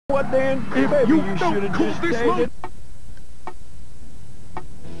What then? Maybe you should have just stayed.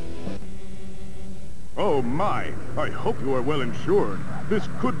 Oh my, I hope you are well insured. This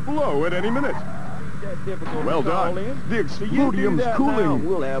could blow at any minute. Well done. The explodium's cooling.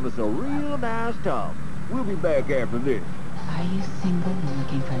 We'll have us a real nice talk. We'll be back after this. Are you single and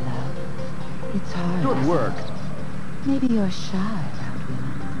looking for love? It's hard. Good work. Maybe you're shy around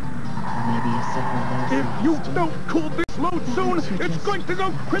women. Or maybe you're so low. If you don't cool this load soon, it's going to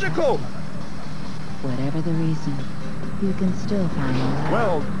go critical. Whatever the reason, you can still find love.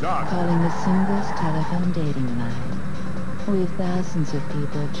 Well done. Calling the singles telephone dating line. We've thousands of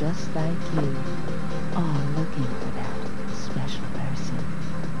people just like you, all looking for that special person.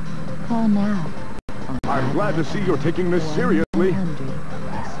 Call now. I'm glad to see you're taking this seriously. 100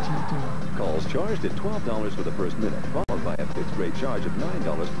 STD. Calls charged at $12 for the first minute, followed by a fixed rate charge of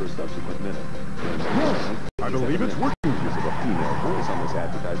 $9 per subsequent minute. I believe it's working. Use of a female voice on this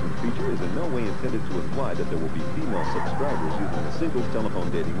advertisement feature is in no way intended to imply that there will be female subscribers using the singles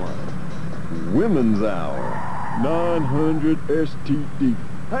telephone dating line. Women's Hour. 900 STD.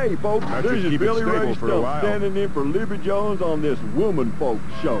 Hey folks, this is Billy Ray Stumpf standing in for Libby Jones on this Woman Folks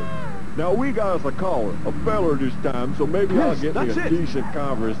show. Now we got us a caller, a feller this time, so maybe I'll get me a decent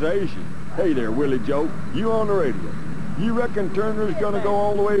conversation. Hey there, Willie Joe, you on the radio. You reckon Turner's gonna go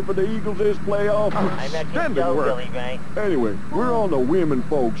all the way for the Eagles this playoff? Outstanding work. Billy Ray. Anyway, we're on the Women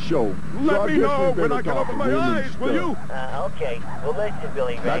Folks show. Let me know when I can open my eyes, will you? Okay. Well, listen,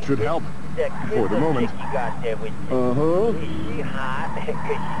 Billy Ray. That should help. For the moment. You got there with you. Uh-huh. Is she hot? Because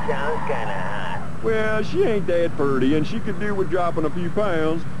she sounds kind of hot. Well, she ain't that pretty, and she could do with dropping a few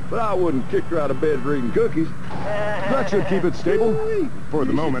pounds, but I wouldn't kick her out of bed for eating cookies. That should keep it stable. For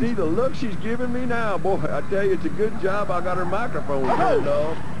the moment. You should see the look she's giving me now. Boy, I tell you, it's a good job I got her microphone turned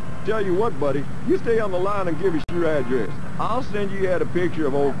off. Tell you what, buddy, you stay on the line and give us your address. I'll send you out a picture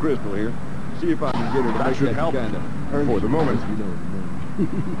of old Crystal here. See if I can get her to That make should that help. kind of For the moment.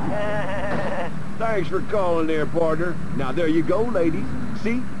 Thanks for calling there, partner. Now, there you go, ladies.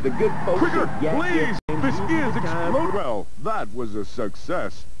 See, the good folks... Quicker, at Yak please! Yak This Yak is explode. Well, that was a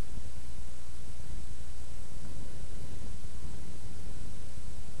success.